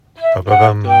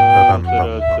Welcome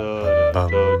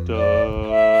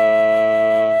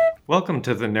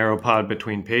to the Narrow Pod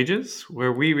Between Pages,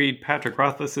 where we read Patrick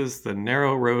Rothfuss's The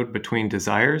Narrow Road Between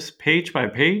Desires, page by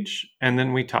page, and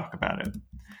then we talk about it.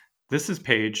 This is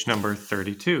page number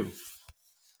 32.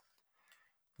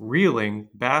 Reeling,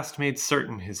 Bast made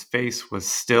certain his face was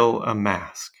still a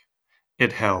mask.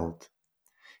 It held.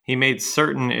 He made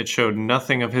certain it showed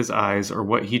nothing of his eyes or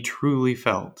what he truly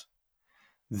felt.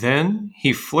 Then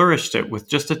he flourished it with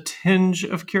just a tinge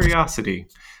of curiosity,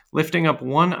 lifting up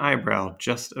one eyebrow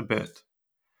just a bit.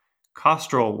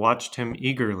 Kostrel watched him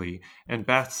eagerly, and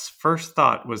Bast's first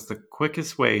thought was the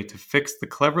quickest way to fix the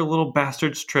clever little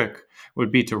bastard's trick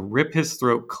would be to rip his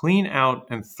throat clean out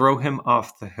and throw him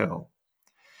off the hill.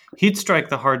 He'd strike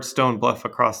the hard stone bluff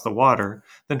across the water,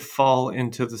 then fall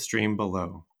into the stream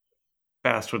below.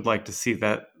 Bast would like to see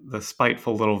the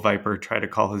spiteful little viper try to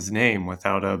call his name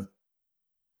without a...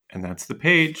 And that's the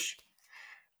page.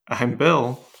 I'm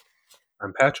Bill.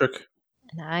 I'm Patrick.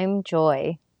 And I'm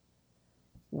Joy.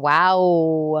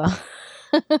 Wow.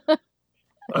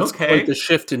 That's quite the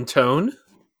shift in tone.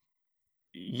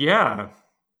 Yeah.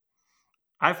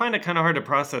 I find it kind of hard to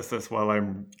process this while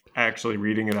I'm actually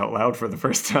reading it out loud for the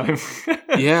first time.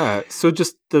 Yeah. So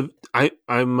just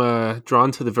I'm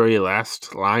drawn to the very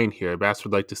last line here. Bast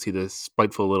would like to see this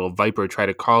spiteful little viper try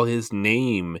to call his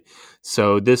name.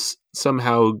 So this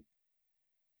somehow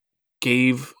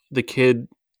gave the kid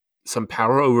some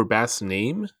power over Bast's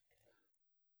name?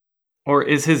 Or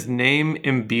is his name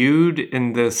imbued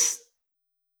in this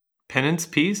penance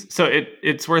piece? So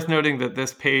it's worth noting that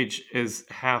this page is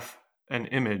half an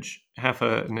image, half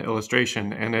an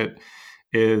illustration, and it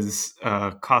is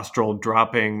Kostrel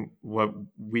dropping what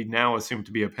we now assume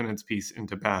to be a penance piece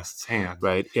into Bast's hand.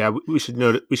 Right. Yeah. We should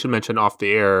mention off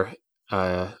the air.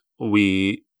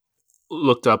 We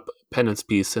looked up penance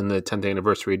piece in the 10th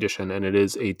anniversary edition, and it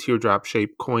is a teardrop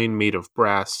shaped coin made of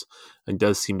brass and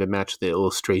does seem to match the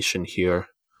illustration here.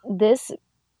 This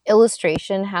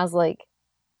illustration has like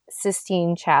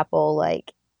Sistine Chapel,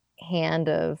 like hand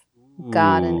of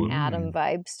God and Adam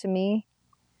vibes to me.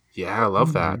 Yeah, I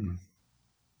love that.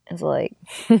 It's like,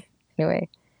 anyway.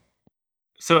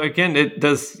 So again,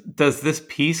 does this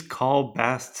piece call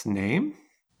Bast's name?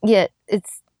 Yeah,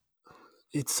 it's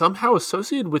somehow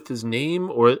associated with his name,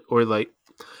 or like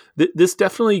this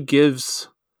definitely gives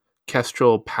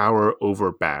Kestrel power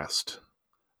over Bast,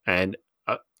 and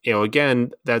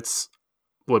again, that's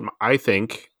what I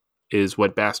think is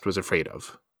what Bast was afraid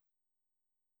of.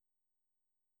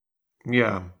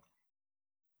 Yeah,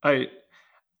 I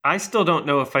still don't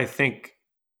know if I think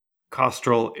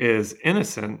Kostrel is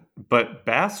innocent, but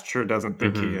Bast sure doesn't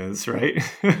think he is, right?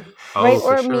 Right,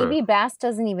 or maybe Bast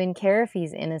doesn't even care if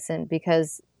he's innocent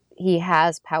because he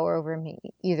has power over him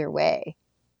either way.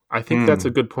 I think that's a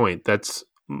good point. That's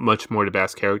much more to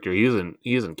Bast's character. He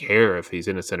doesn't care if he's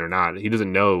innocent or not. He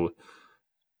doesn't know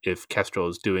if Kostrel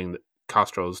is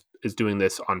doing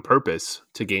this on purpose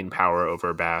to gain power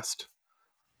over Bast.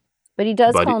 But he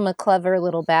does call him a clever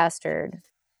little bastard,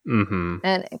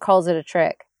 and calls it a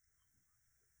trick.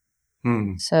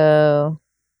 So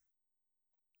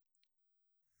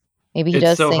maybe he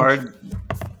does think... hard.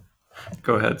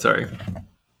 Go ahead, sorry.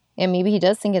 Yeah, maybe he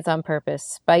does think it's on purpose.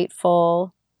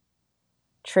 Spiteful,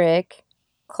 trick,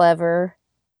 clever.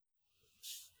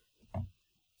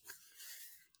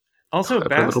 Also,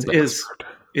 Bast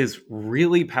is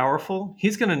really powerful.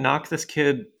 He's going to knock this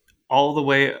kid all the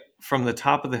way from the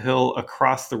top of the hill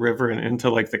across the river and into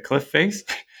like the cliff face.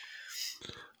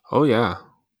 Oh, yeah.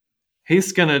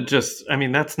 He's going to just,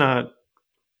 that's not...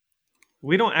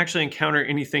 We don't actually encounter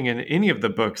anything in any of the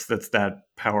books that's that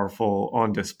powerful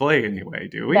on display anyway,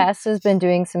 do we? Bast has been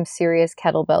doing some serious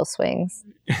kettlebell swings.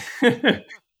 It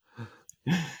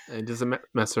doesn't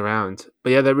mess around. But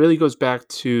yeah, that really goes back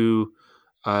to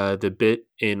the bit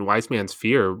in Wise Man's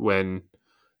Fear when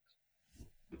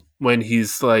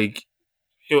he's like,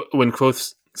 when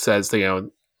Quoth says, the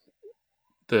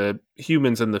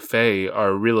humans and the Fae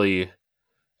are really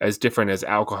as different as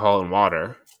alcohol and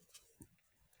water.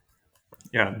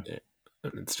 Yeah.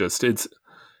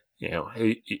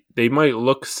 They might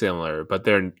look similar, but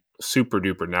they're super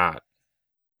duper not.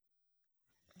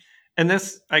 And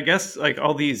this, I guess, like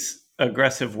all these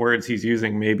aggressive words he's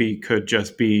using maybe could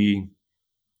just be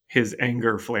his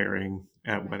anger flaring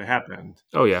at what happened.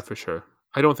 Oh, yeah, for sure.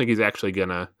 I don't think he's actually going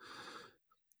to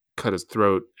cut his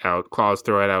throat out, claw his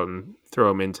throat out, and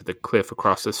throw him into the cliff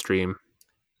across the stream.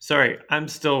 Sorry, I'm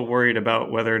still worried about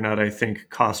whether or not I think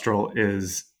Kostrel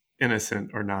is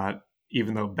innocent or not,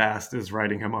 even though Bast is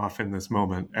writing him off in this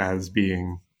moment as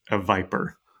being a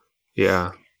viper.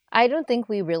 Yeah. I don't think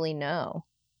we really know.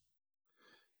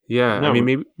 Yeah, No. I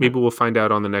mean, maybe we'll find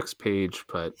out on the next page,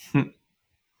 but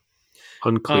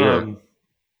unclear.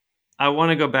 I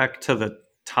want to go back to the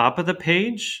top of the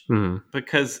page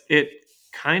because it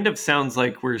kind of sounds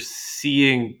like we're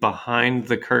seeing behind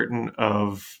the curtain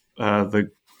of the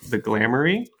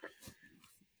glamoury,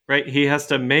 right? He has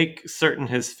to make certain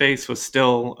his face was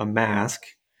still a mask.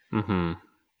 Mm-hmm.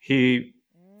 He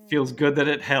feels good that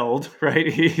it held, right?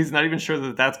 He's not even sure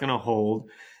that that's going to hold.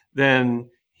 Then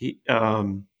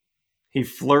he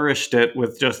flourished it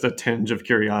with just a tinge of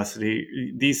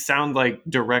curiosity. These sound like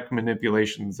direct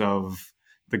manipulations of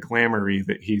the glamoury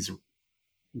that he's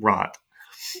wrought.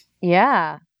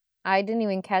 Yeah. I didn't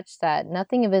even catch that.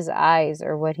 Nothing of his eyes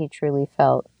or what he truly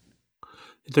felt.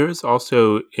 There is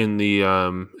also in the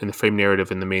frame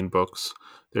narrative in the main books,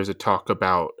 there's a talk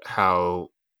about how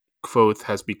Kvothe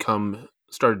has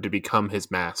started to become his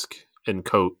mask and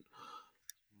coat,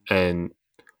 and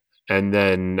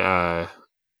then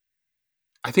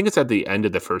I think it's at the end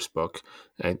of the first book,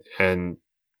 and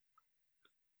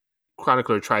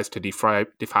Chronicler tries to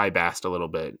defy Bast a little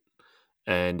bit,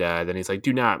 and then he's like,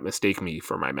 "Do not mistake me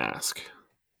for my mask."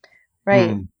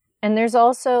 Right. And there's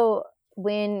also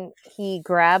when he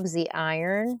grabs the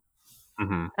iron,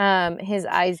 his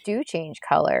eyes do change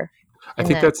color. I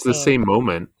think that's the same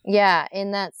moment. Yeah,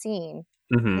 in that scene.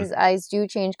 His eyes do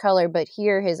change color, but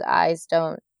here his eyes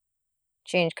don't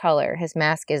change color. His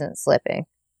mask isn't slipping.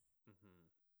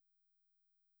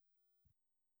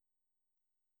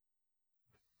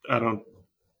 I don't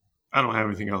have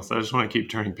anything else. I just want to keep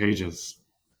turning pages.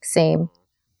 Same.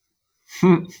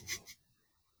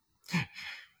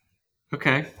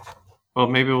 Okay. Well,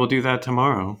 maybe we'll do that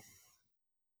tomorrow.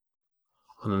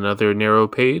 On another narrow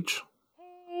page.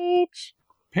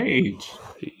 Page.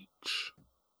 Page.